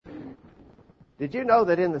Did you know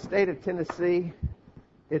that in the state of Tennessee,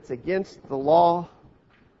 it's against the law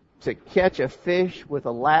to catch a fish with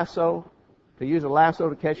a lasso, to use a lasso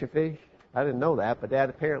to catch a fish? I didn't know that, but that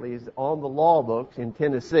apparently is on the law books in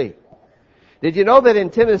Tennessee. Did you know that in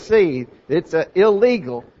Tennessee, it's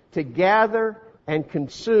illegal to gather and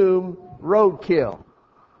consume roadkill?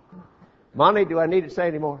 Monty, do I need to say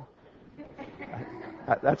any more?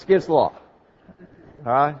 That's against the law.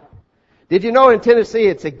 All right? Did you know in Tennessee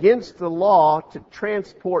it's against the law to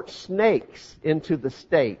transport snakes into the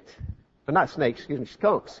state? Not snakes, excuse me,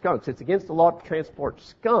 skunks. Skunks. It's against the law to transport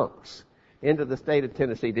skunks into the state of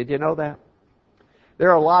Tennessee. Did you know that? There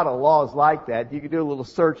are a lot of laws like that. You can do a little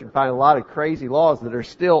search and find a lot of crazy laws that are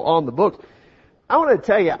still on the books. I want to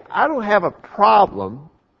tell you, I don't have a problem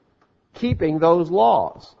keeping those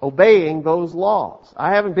laws, obeying those laws.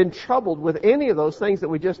 I haven't been troubled with any of those things that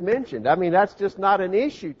we just mentioned. I mean, that's just not an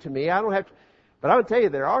issue to me. I don't have to, but I would tell you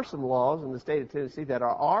there are some laws in the state of Tennessee that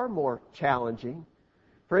are more challenging.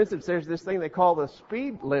 For instance, there's this thing they call the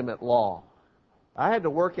speed limit law. I had to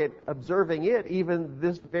work at observing it even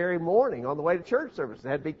this very morning on the way to church service. I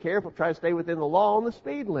had to be careful, try to stay within the law on the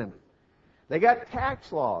speed limit. They got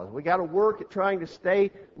tax laws. We got to work at trying to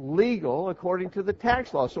stay legal according to the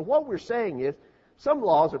tax laws. So what we're saying is some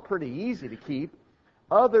laws are pretty easy to keep.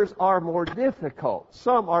 Others are more difficult.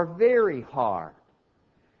 Some are very hard.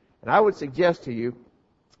 And I would suggest to you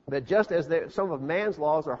that just as some of man's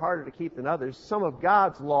laws are harder to keep than others, some of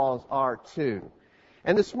God's laws are too.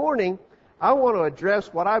 And this morning, I want to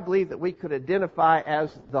address what I believe that we could identify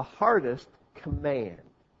as the hardest command.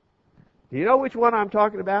 Do you know which one I'm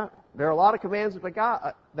talking about? There are a lot of commands that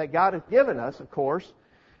God has given us, of course.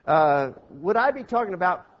 Would I be talking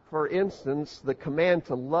about, for instance, the command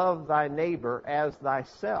to love thy neighbor as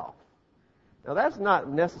thyself? Now, that's not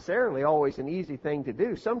necessarily always an easy thing to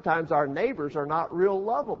do. Sometimes our neighbors are not real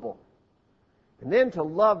lovable. And then to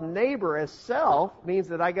love neighbor as self means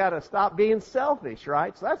that I got to stop being selfish,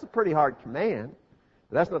 right? So that's a pretty hard command.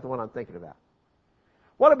 But that's not the one I'm thinking about.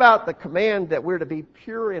 What about the command that we're to be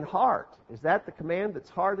pure in heart? Is that the command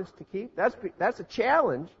that's hardest to keep? That's a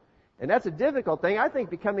challenge, and that's a difficult thing. I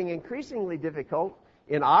think becoming increasingly difficult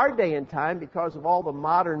in our day and time because of all the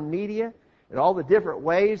modern media and all the different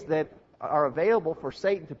ways that are available for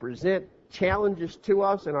Satan to present challenges to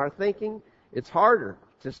us in our thinking. It's harder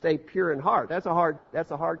to stay pure in heart. That's a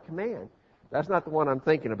hard command. That's not the one I'm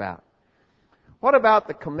thinking about. What about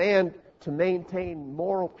the command to maintain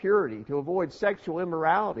moral purity, to avoid sexual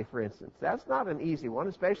immorality, for instance? That's not an easy one,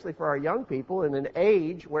 especially for our young people in an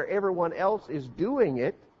age where everyone else is doing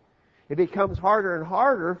it. It becomes harder and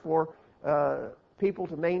harder for people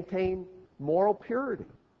to maintain moral purity.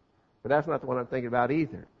 But that's not the one I'm thinking about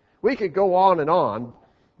either. We could go on and on.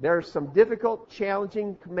 There are some difficult,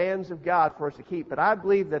 challenging commands of God for us to keep, but I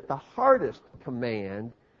believe that the hardest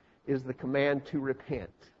command is the command to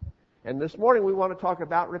repent. And this morning we want to talk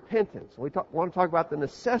about repentance. We want to talk about the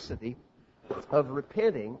necessity of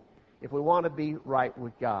repenting if we want to be right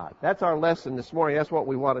with God. That's our lesson this morning. That's what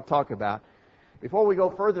we want to talk about. Before we go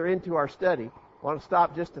further into our study, I want to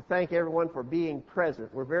stop just to thank everyone for being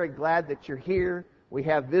present. We're very glad that you're here. We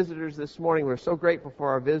have visitors this morning. We're so grateful for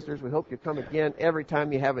our visitors. We hope you come again every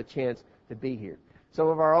time you have a chance to be here. Some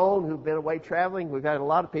of our own who've been away traveling. We've had a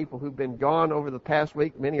lot of people who've been gone over the past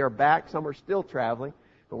week. Many are back. Some are still traveling.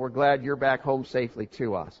 But we're glad you're back home safely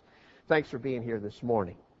to us. Thanks for being here this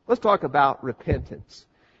morning. Let's talk about repentance.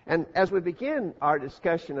 And as we begin our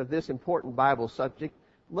discussion of this important Bible subject,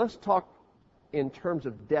 let's talk in terms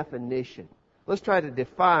of definition. Let's try to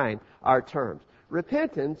define our terms.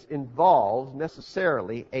 Repentance involves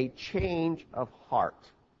necessarily a change of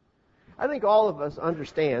heart. I think all of us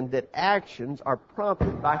understand that actions are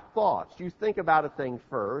prompted by thoughts. You think about a thing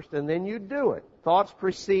first, and then you do it. Thoughts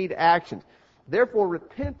precede actions. Therefore,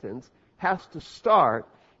 repentance has to start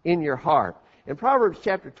in your heart. In Proverbs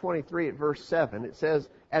chapter 23 at verse 7, it says,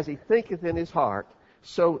 as he thinketh in his heart,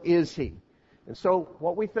 so is he. And so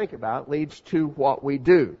what we think about leads to what we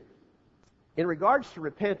do. In regards to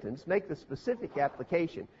repentance, make the specific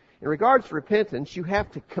application. In regards to repentance, you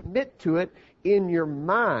have to commit to it in your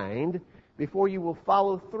mind before you will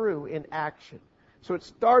follow through in action. So it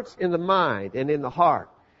starts in the mind and in the heart.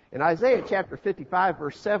 In Isaiah chapter 55,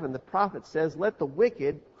 verse 7, the prophet says, let the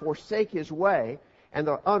wicked forsake his way, and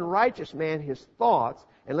the unrighteous man his thoughts,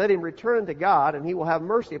 and let him return to God, and he will have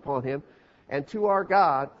mercy upon him, and to our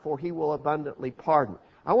God, for he will abundantly pardon.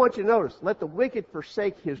 I want you to notice, let the wicked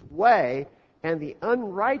forsake his way, and the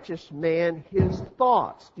unrighteous man his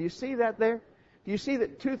thoughts. Do you see that there? Do you see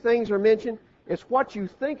that two things are mentioned? It's what you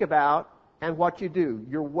think about and what you do,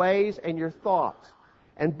 your ways and your thoughts.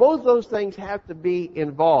 And both those things have to be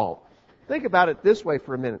involved. Think about it this way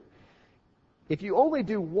for a minute. If you only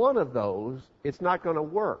do one of those, it's not going to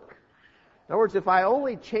work. In other words, if I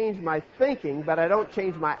only change my thinking, but I don't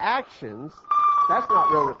change my actions, that's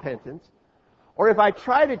not real repentance. Or if I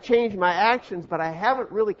try to change my actions, but I haven't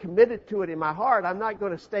really committed to it in my heart, I'm not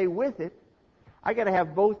going to stay with it. I got to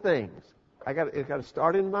have both things. It's got to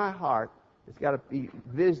start in my heart. It's got to be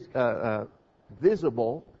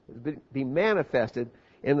visible, be manifested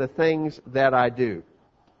in the things that I do.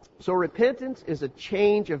 So repentance is a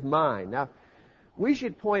change of mind. Now, we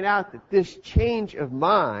should point out that this change of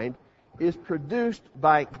mind is produced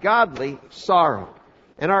by godly sorrow.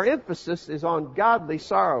 And our emphasis is on godly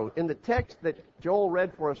sorrow. In the text that Joel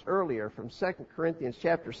read for us earlier from 2 Corinthians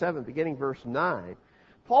chapter 7, beginning verse 9,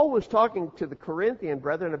 Paul was talking to the Corinthian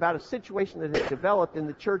brethren about a situation that had developed in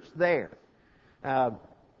the church there.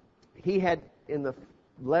 He had, in the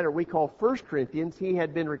letter we call 1 Corinthians, he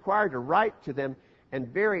had been required to write to them and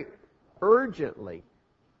very urgently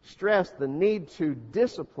stress the need to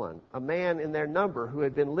discipline a man in their number who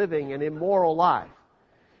had been living an immoral life.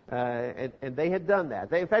 And they had done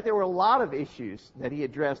that. In fact, there were a lot of issues that he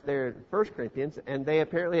addressed there in 1 Corinthians, and they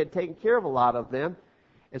apparently had taken care of a lot of them.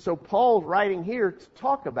 And so Paul's writing here to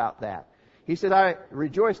talk about that. He said, I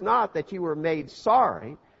rejoice not that you were made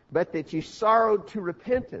sorry, but that you sorrowed to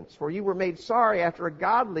repentance. For you were made sorry after a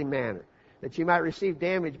godly manner, that you might receive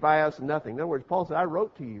damage by us and nothing. In other words, Paul said, I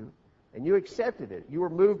wrote to you, and you accepted it. You were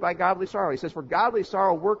moved by godly sorrow. He says, for godly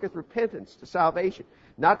sorrow worketh repentance to salvation,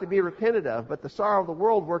 not to be repented of, but the sorrow of the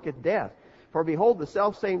world worketh death. For behold, the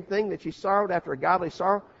selfsame thing that ye sorrowed after a godly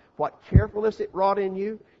sorrow, what carefulness it wrought in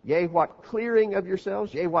you, yea, what clearing of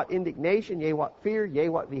yourselves, yea, what indignation, yea, what fear, yea,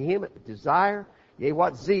 what vehement desire, yea,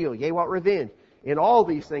 what zeal, yea, what revenge. In all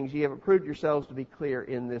these things ye have approved yourselves to be clear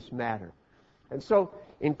in this matter. And so,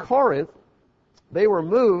 in Corinth, they were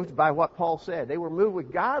moved by what Paul said. They were moved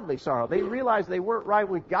with godly sorrow. They realized they weren't right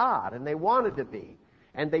with God, and they wanted to be.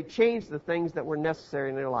 And they changed the things that were necessary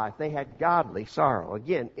in their life. They had godly sorrow.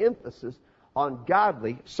 Again, emphasis on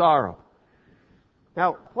godly sorrow.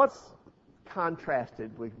 Now, what's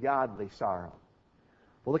contrasted with godly sorrow?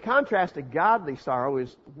 Well, the contrast to godly sorrow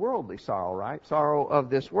is worldly sorrow, right? Sorrow of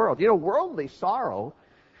this world. You know, worldly sorrow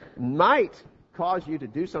might cause you to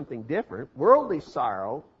do something different. Worldly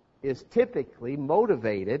sorrow is typically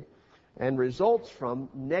motivated and results from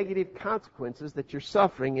negative consequences that you're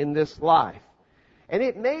suffering in this life. And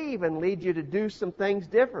it may even lead you to do some things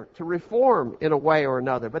different, to reform in a way or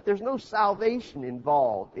another. But there's no salvation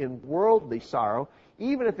involved in worldly sorrow,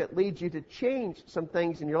 even if it leads you to change some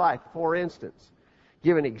things in your life. For instance,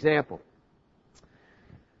 give an example.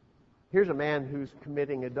 Here's a man who's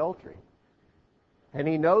committing adultery. And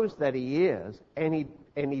he knows that he is, and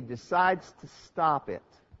he decides to stop it.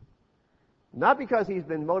 Not because he's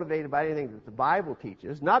been motivated by anything that the Bible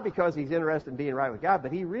teaches, not because he's interested in being right with God,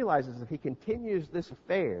 but he realizes if he continues this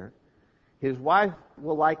affair, his wife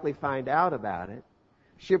will likely find out about it.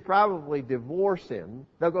 She'll probably divorce him.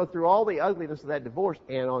 They'll go through all the ugliness of that divorce,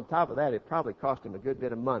 and on top of that, it probably cost him a good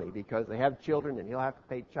bit of money because they have children, and he'll have to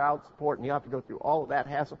pay child support, and he'll have to go through all of that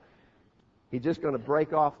hassle. He's just going to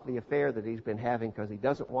break off the affair that he's been having because he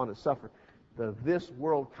doesn't want to suffer this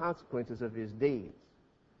world consequences of his deeds.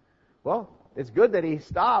 Well, it's good that he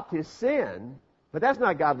stopped his sin, but that's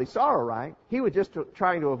not godly sorrow, right? He was just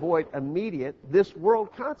trying to avoid immediate this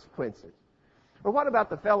world consequences. Or what about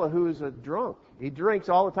the fellow who's a drunk? He drinks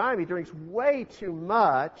all the time. He drinks way too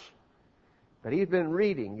much, but he's been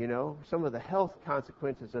reading, some of the health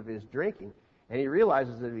consequences of his drinking, and he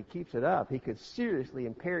realizes that if he keeps it up, he could seriously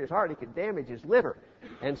impair his heart. He could damage his liver.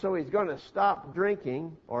 And so he's going to stop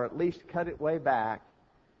drinking, or at least cut it way back,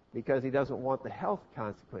 because he doesn't want the health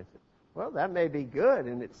consequences. Well, that may be good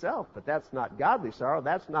in itself, but that's not godly sorrow.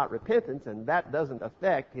 That's not repentance, and that doesn't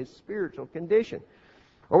affect his spiritual condition.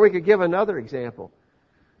 Or we could give another example.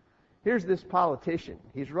 Here's this politician.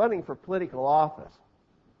 He's running for political office,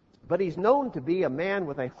 but he's known to be a man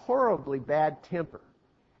with a horribly bad temper,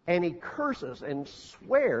 and he curses and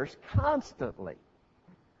swears constantly.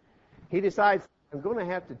 He decides, I'm going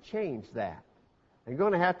to have to change that. I'm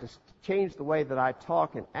going to have to change the way that I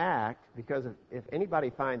talk and act, because if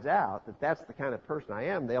anybody finds out that that's the kind of person I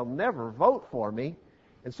am, they'll never vote for me.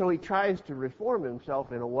 And so he tries to reform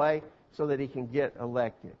himself in a way so that he can get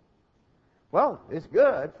elected. Well, it's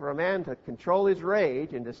good for a man to control his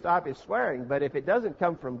rage and to stop his swearing, but if it doesn't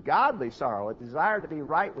come from godly sorrow, a desire to be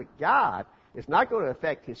right with God, it's not going to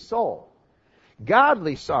affect his soul.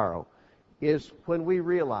 Godly sorrow is when we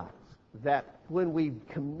realize that when we've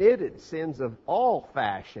committed sins of all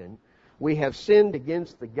fashion, we have sinned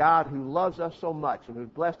against the God who loves us so much and who's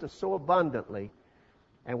blessed us so abundantly,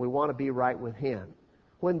 and we want to be right with Him.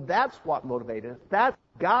 when that's what motivated us, that's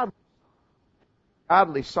God.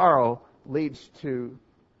 Godly sorrow leads to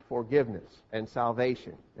forgiveness and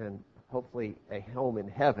salvation and hopefully a home in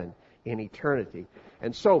heaven in eternity.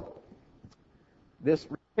 And so, this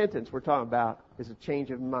repentance we're talking about is a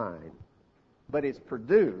change of mind, but it's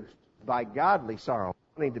produced by godly sorrow,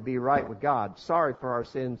 wanting to be right with God, sorry for our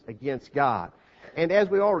sins against God. And as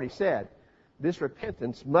we already said, this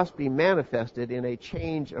repentance must be manifested in a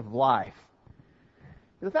change of life.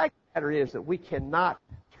 The fact of the matter is that we cannot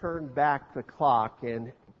turn back the clock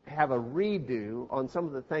and have a redo on some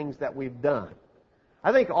of the things that we've done.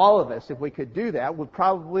 I think all of us, if we could do that, would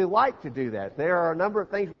probably like to do that. There are a number of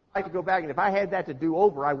things we'd like to go back, and if I had that to do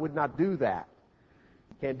over, I would not do that.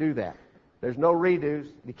 Can't do that. There's no redos.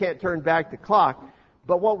 You can't turn back the clock.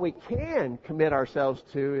 But what we can commit ourselves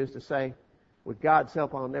to is to say, with God's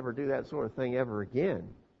help, I'll never do that sort of thing ever again.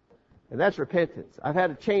 And that's repentance. I've had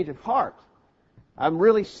a change of heart. I'm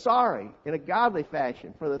really sorry in a godly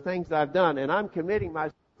fashion for the things that I've done, and I'm committing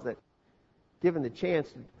myself that, given the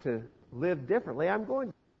chance to live differently, I'm going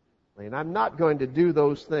to, and I'm not going to do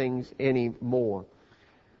those things anymore.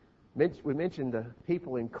 We mentioned the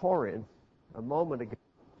people in Corinth a moment ago.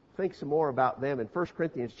 Think some more about them in 1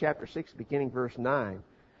 Corinthians chapter 6, beginning verse 9.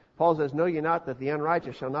 Paul says, "Know ye not that the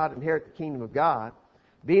unrighteous shall not inherit the kingdom of God?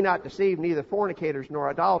 Be not deceived, neither fornicators, nor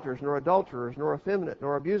idolaters, nor adulterers, nor effeminate,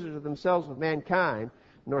 nor abusers of themselves with mankind,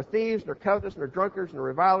 nor thieves, nor covetous, nor drunkards, nor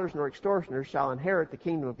revilers, nor extortioners shall inherit the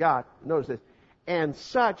kingdom of God." Notice this. "And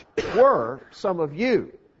such were some of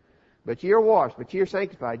you. But ye are washed, but ye are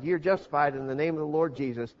sanctified, ye are justified in the name of the Lord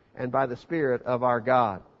Jesus, and by the Spirit of our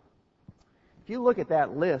God." If you look at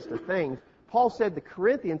that list of things, Paul said the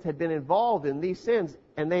Corinthians had been involved in these sins,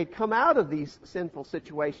 and they had come out of these sinful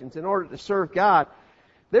situations in order to serve God.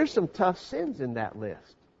 There's some tough sins in that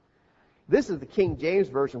list. This is the King James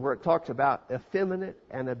Version where it talks about effeminate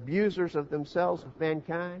and abusers of themselves with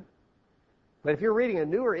mankind. But if you're reading a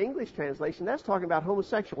newer English translation, that's talking about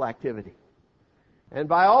homosexual activity. And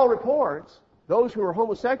by all reports, those who are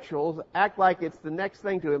homosexuals act like it's the next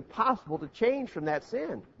thing to impossible to change from that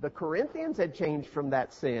sin. The Corinthians had changed from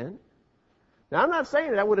that sin. Now, I'm not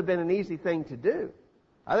saying that would have been an easy thing to do.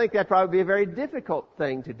 I think that'd probably be a very difficult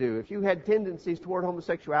thing to do. If you had tendencies toward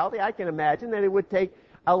homosexuality, I can imagine that it would take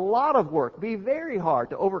a lot of work, be very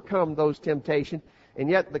hard to overcome those temptations, and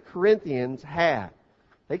yet the Corinthians had.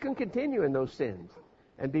 They couldn't continue in those sins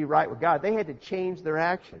and be right with God. They had to change their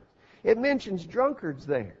actions. It mentions drunkards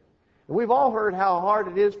there. And we've all heard how hard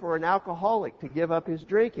it is for an alcoholic to give up his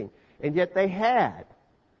drinking, and yet they had.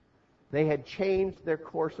 They had changed their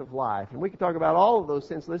course of life. And we could talk about all of those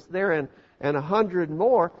sins listed there and 100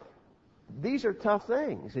 more. These are tough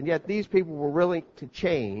things. And yet these people were willing to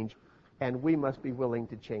change, and we must be willing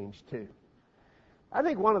to change too. I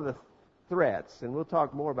think one of the threats, and we'll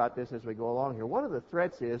talk more about this as we go along here, one of the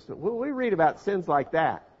threats is that when we read about sins like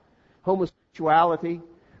that, homosexuality,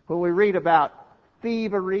 when we read about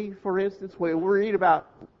thievery, for instance, when we read about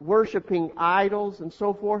worshiping idols and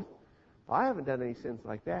so forth, I haven't done any sins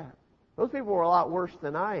like that. Those people were a lot worse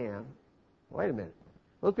than I am. Wait a minute.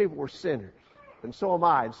 Those people were sinners. And so am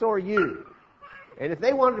I. And so are you. And if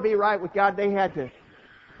they wanted to be right with God, they had to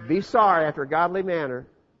be sorry after a godly manner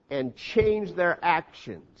and change their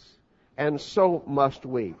actions. And so must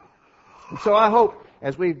we. And so I hope,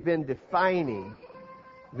 as we've been defining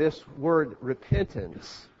this word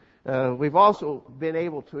repentance, we've also been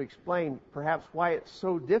able to explain perhaps why it's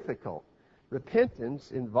so difficult.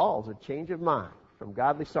 Repentance involves a change of mind from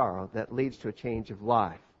godly sorrow that leads to a change of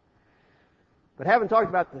life. But having talked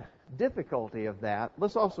about the difficulty of that,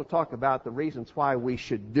 let's also talk about the reasons why we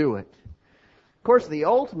should do it. Of course, the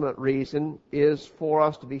ultimate reason is for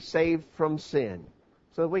us to be saved from sin,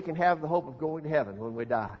 so that we can have the hope of going to heaven when we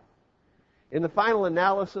die. In the final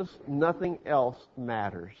analysis, nothing else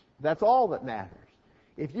matters. That's all that matters.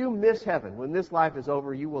 If you miss heaven when this life is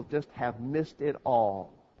over, you will just have missed it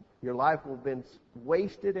all. Your life will have been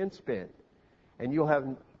wasted and spent, and you'll have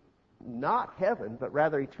not heaven, but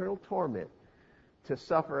rather eternal torment to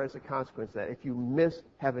suffer as a consequence of that. If you miss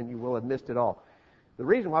heaven, you will have missed it all. The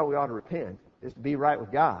reason why we ought to repent is to be right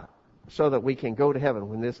with God, so that we can go to heaven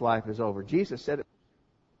when this life is over. Jesus said it,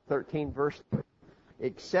 13 verse 3,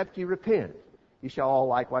 "Except you repent, you shall all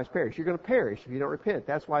likewise perish." You're going to perish if you don't repent.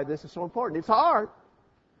 That's why this is so important. It's hard.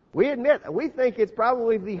 We admit, we think it's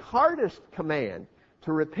probably the hardest command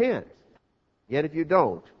to repent. Yet if you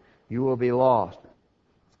don't, you will be lost.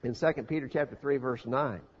 In 2 Peter chapter 3, verse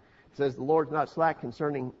 9, it says, "The Lord's not slack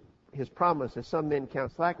concerning His promise, as some men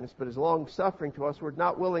count slackness, but is long-suffering to us. We're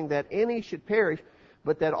not willing that any should perish,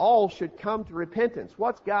 but that all should come to repentance."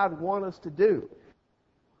 What's God want us to do?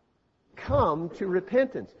 come to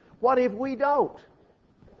repentance. What if we don't?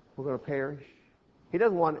 We're going to perish. God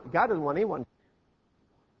doesn't want anyone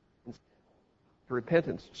to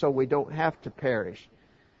repentance, so we don't have to perish.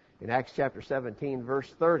 In Acts chapter 17,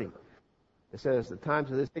 verse 30, it says, the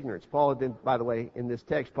times of this ignorance. Paul had been, by the way, in this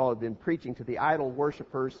text, Paul had been preaching to the idol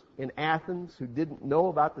worshipers in Athens who didn't know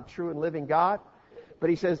about the true and living God. But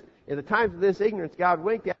he says, in the times of this ignorance, God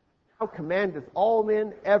winked at, now commandeth all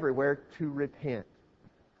men everywhere to repent.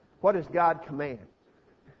 What does God command?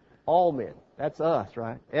 All men. That's us,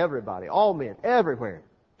 right? Everybody. All men, everywhere,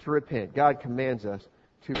 to repent. God commands us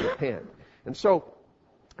to repent. And so,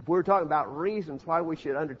 if we're talking about reasons why we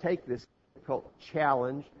should undertake this difficult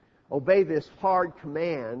challenge, obey this hard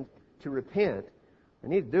command to repent, we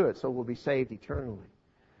need to do it so we'll be saved eternally.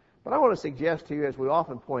 But I want to suggest to you, as we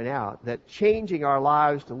often point out, that changing our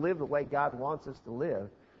lives to live the way God wants us to live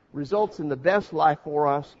results in the best life for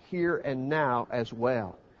us here and now as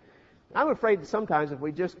well. I'm afraid that sometimes if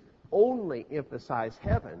we just only emphasize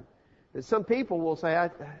heaven, that some people will say,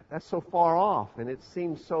 that's so far off and it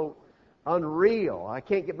seems so unreal. I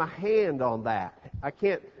can't get my hand on that. I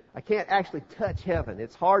can't actually touch heaven.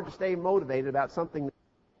 It's hard to stay motivated about something that's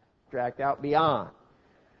abstract out beyond.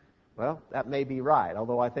 Well, that may be right,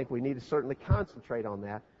 although I think we need to certainly concentrate on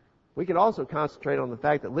that. We can also concentrate on the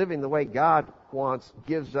fact that living the way God wants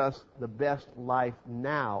gives us the best life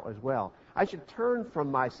now as well. I should turn from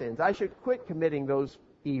my sins. I should quit committing those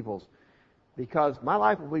evils because my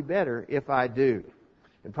life will be better if I do.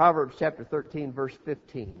 In Proverbs chapter 13, verse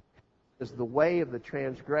 15, says, the way of the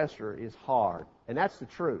transgressor is hard. And that's the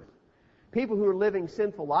truth. People who are living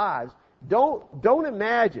sinful lives, don't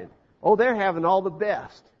imagine, they're having all the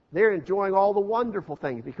best. They're enjoying all the wonderful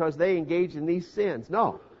things because they engage in these sins.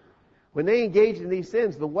 No. When they engage in these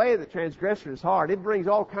sins, the way of the transgressor is hard. It brings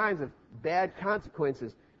all kinds of bad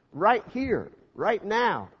consequences right here, right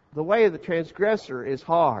now. The way of the transgressor is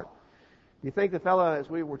hard. You think the fellow, as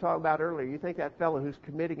we were talking about earlier, you think that fellow who's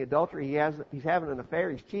committing adultery, he's having an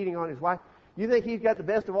affair, he's cheating on his wife, you think he's got the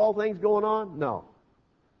best of all things going on? No.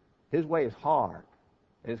 His way is hard.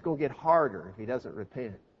 And it's going to get harder if he doesn't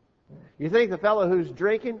repent. You think the fellow who's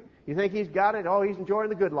drinking, you think he's got it, he's enjoying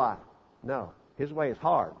the good life. No. His way is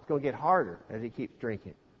hard. It's going to get harder as he keeps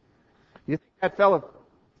drinking. You think that fellow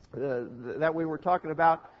that we were talking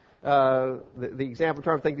about, the example, I'm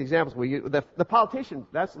trying to think of the examples we use. The politician,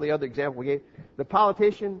 that's the other example we gave. The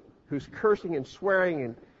politician who's cursing and swearing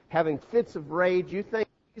and having fits of rage, you think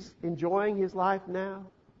he's enjoying his life now?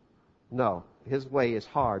 No. His way is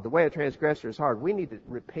hard. The way of transgressor is hard. We need to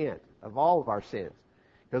repent of all of our sins.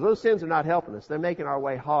 Because those sins are not helping us. They're making our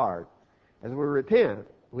way hard. As we repent,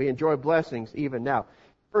 we enjoy blessings even now.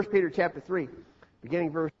 1 Peter chapter 3,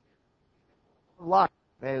 beginning verse, life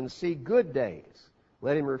and see good days.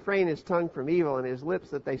 Let him refrain his tongue from evil and his lips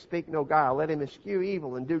that they speak no guile. Let him eschew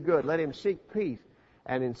evil and do good. Let him seek peace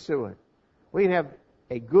and ensue it. We can have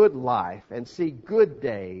a good life and see good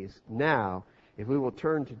days now if we will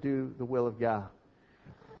turn to do the will of God.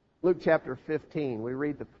 Luke chapter 15, we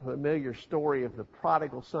read the familiar story of the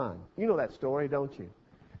prodigal son. You know that story, don't you?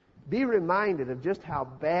 Be reminded of just how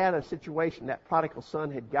bad a situation that prodigal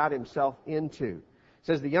son had got himself into. It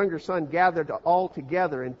says the younger son gathered all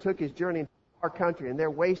together and took his journey into our country, and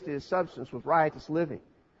there wasted his substance with riotous living.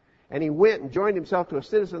 And he went and joined himself to a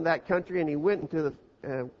citizen of that country, and he went into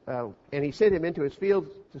and he sent him into his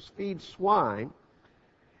fields to feed swine,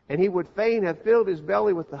 and he would fain have filled his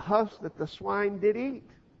belly with the husks that the swine did eat.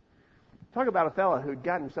 Talk about a fellow who'd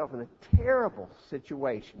gotten himself in a terrible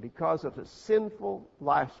situation because of a sinful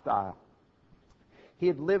lifestyle. He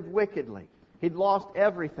had lived wickedly. He'd lost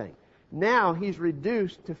everything. Now he's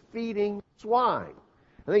reduced to feeding swine.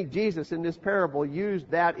 I think Jesus in this parable used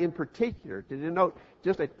that in particular to denote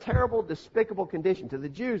just a terrible, despicable condition. To the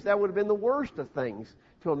Jews, that would have been the worst of things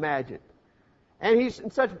to imagine. And he's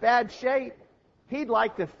in such bad shape, he'd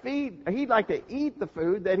like to eat the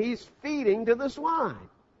food that he's feeding to the swine.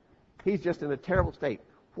 He's just in a terrible state.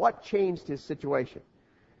 What changed his situation?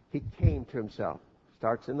 He came to himself.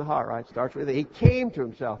 Starts in the heart, right? Starts with it. He came to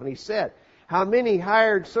himself and he said, how many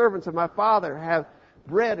hired servants of my father have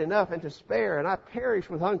bread enough and to spare, and I perish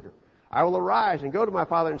with hunger? I will arise and go to my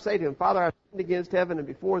father and say to him, Father, I have sinned against heaven and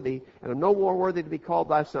before thee, and am no more worthy to be called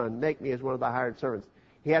thy son. Make me as one of thy hired servants.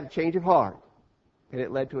 He had a change of heart, and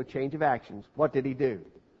it led to a change of actions. What did he do?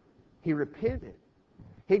 He repented.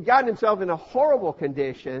 He'd gotten himself in a horrible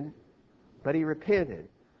condition, but he repented,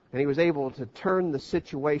 and he was able to turn the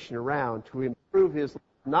situation around to improve his life,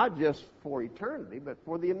 not just for eternity, but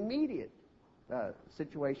for the immediate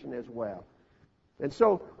situation as well. And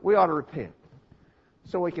so we ought to repent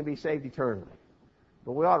so we can be saved eternally.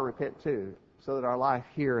 But we ought to repent, too, so that our life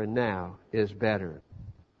here and now is better.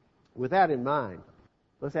 With that in mind,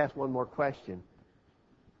 let's ask one more question.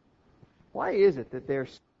 Why is it that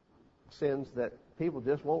there's sins that people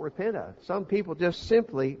just won't repent of? Some people just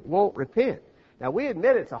simply won't repent. Now, we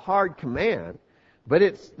admit it's a hard command, but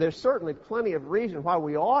there's certainly plenty of reason why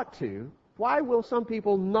we ought to. Why will some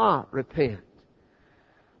people not repent?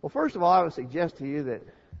 Well, first of all, I would suggest to you that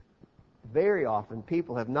very often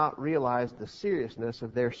people have not realized the seriousness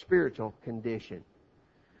of their spiritual condition.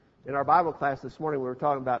 In our Bible class this morning, we were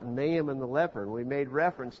talking about Naaman the leper, and we made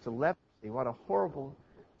reference to leprosy. What a horrible,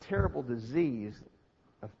 terrible disease,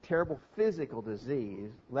 a terrible physical disease,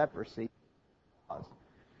 leprosy was.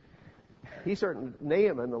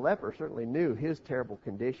 Naaman the leper certainly knew his terrible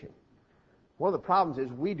condition. One of the problems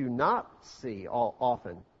is we do not see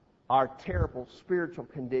often our terrible spiritual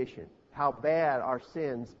condition, how bad our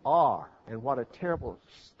sins are, and what a terrible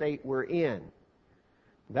state we're in.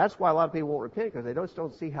 That's why a lot of people won't repent, because they just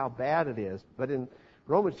don't see how bad it is. But in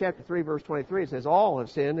Romans chapter 3, verse 23, it says, all have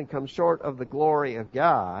sinned and come short of the glory of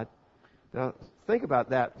God. Now, think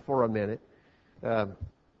about that for a minute.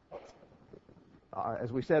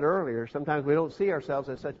 As we said earlier, sometimes we don't see ourselves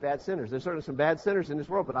as such bad sinners. There's certainly some bad sinners in this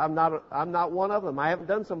world, but I'm not one of them. I haven't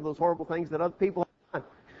done some of those horrible things that other people have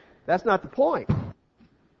done. That's not the point.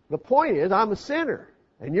 The point is, I'm a sinner,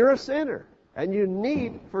 and you're a sinner, and you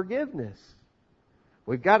need forgiveness.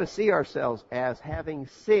 We've got to see ourselves as having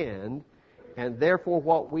sinned, and therefore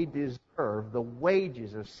what we deserve, the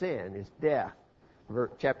wages of sin, is death.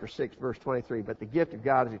 Chapter 6, verse 23, but the gift of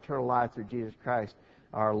God is eternal life through Jesus Christ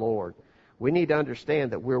our Lord. We need to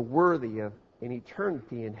understand that we're worthy of an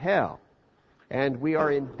eternity in hell, and we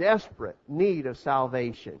are in desperate need of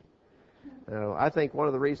salvation. I think one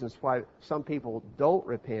of the reasons why some people don't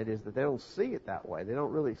repent is that they don't see it that way. They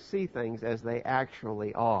don't really see things as they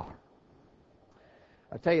actually are.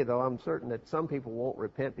 I tell you, though, I'm certain that some people won't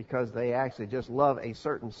repent because they actually just love a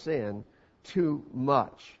certain sin too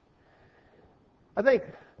much. I think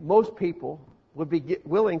most people would be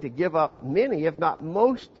willing to give up many, if not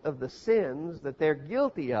most, of the sins that they're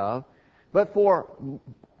guilty of. But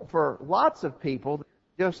for lots of people,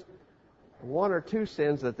 just one or two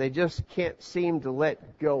sins that they just can't seem to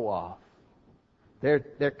let go of.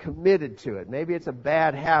 They're committed to it. Maybe it's a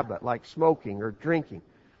bad habit like smoking or drinking.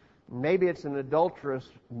 Maybe it's an adulterous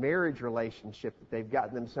marriage relationship that they've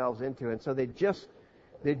gotten themselves into, and so they're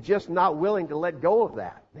just not willing to let go of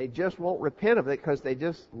that. They just won't repent of it because they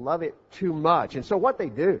just love it too much. And so what they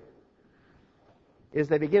do is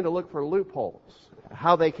they begin to look for loopholes,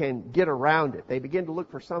 how they can get around it. They begin to look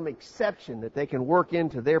for some exception that they can work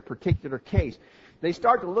into their particular case. They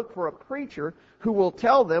start to look for a preacher who will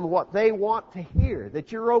tell them what they want to hear,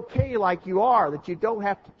 that you're okay like you are, that you don't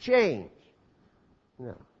have to change.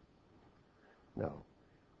 No.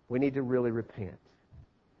 We need to really repent.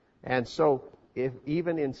 And so, if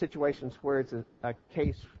even in situations where it's a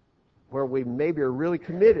case where we maybe are really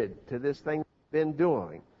committed to this thing we've been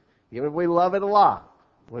doing, even if we love it a lot,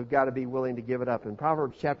 we've got to be willing to give it up. In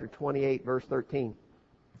Proverbs chapter 28, verse 13,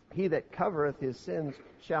 he that covereth his sins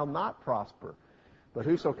shall not prosper, but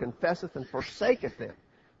whoso confesseth and forsaketh them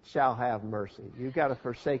shall have mercy. You've got to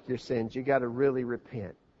forsake your sins. You've got to really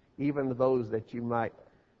repent, even those that you might,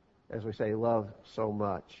 as we say, love so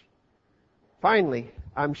much. Finally,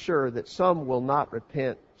 I'm sure that some will not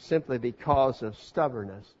repent simply because of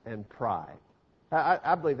stubbornness and pride.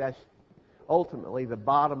 I believe that's ultimately the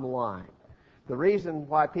bottom line. The reason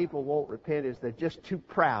why people won't repent is they're just too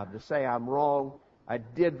proud to say, I'm wrong, I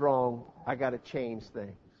did wrong, I got to change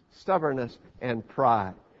things. Stubbornness and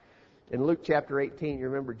pride. In Luke chapter 18, you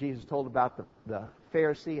remember Jesus told about the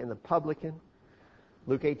Pharisee and the publican.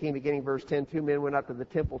 Luke 18, beginning verse 10, two men went up to the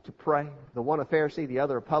temple to pray, the one a Pharisee, the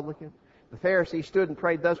other a publican. The Pharisee stood and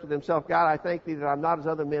prayed thus with himself, God, I thank thee that I'm not as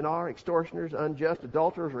other men are, extortioners, unjust,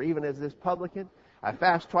 adulterers, or even as this publican. I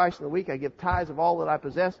fast twice in the week, I give tithes of all that I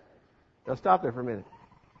possess. Now stop there for a minute.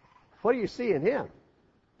 What do you see in him?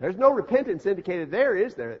 There's no repentance indicated there,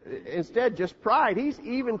 is there? Instead, just pride. He's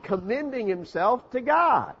even commending himself to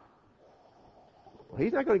God. Well,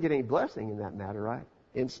 he's not going to get any blessing in that matter, right?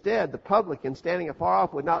 Instead, the publican, standing afar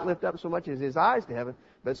off, would not lift up so much as his eyes to heaven,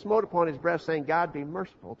 but smote upon his breast, saying, God, be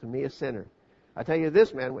merciful to me, a sinner. I tell you,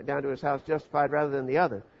 this man went down to his house justified rather than the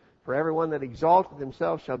other. For everyone that exalteth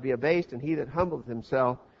himself shall be abased, and he that humbleth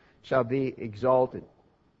himself shall be exalted.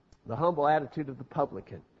 The humble attitude of the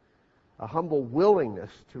publican, a humble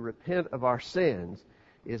willingness to repent of our sins,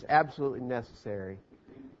 is absolutely necessary.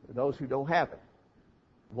 Those who don't have it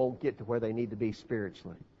won't get to where they need to be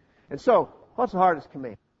spiritually. And so, what's the hardest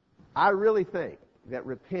command? I really think that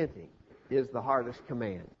repenting is the hardest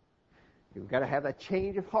command. You've got to have that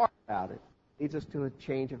change of heart about it. leads us to a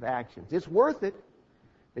change of actions. It's worth it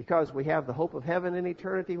because we have the hope of heaven and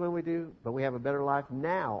eternity when we do, but we have a better life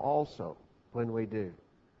now also when we do.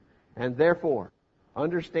 And therefore,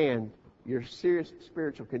 understand your serious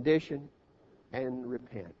spiritual condition and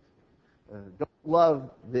repent. Don't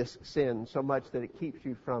love this sin so much that it keeps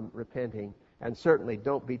you from repenting, and certainly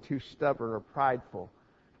don't be too stubborn or prideful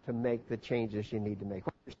to make the changes you need to make.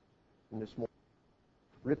 This morning,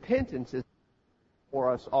 repentance is for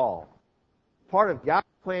us all. Part of God's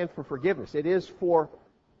plan for forgiveness. It is for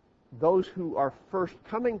those who are first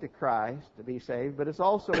coming to Christ to be saved, but it's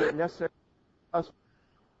also necessary for us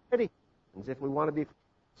if we want to be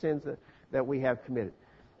sins that we have committed.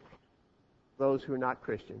 Those who are not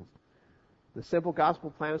Christians. The simple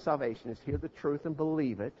gospel plan of salvation is hear the truth and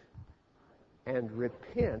believe it, and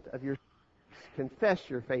repent of your sins. Confess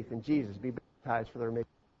your faith in Jesus. Be baptized for the remission.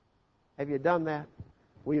 Have you done that?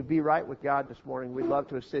 Will you be right with God this morning? We'd love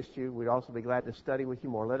to assist you. We'd also be glad to study with you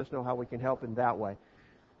more. Let us know how we can help in that way.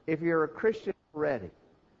 If you're a Christian already,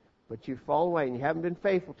 but you've fallen away and you haven't been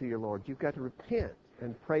faithful to your Lord, you've got to repent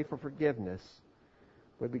and pray for forgiveness.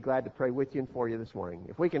 We'd be glad to pray with you and for you this morning.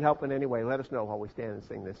 If we can help in any way, let us know while we stand and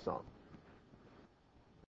sing this song.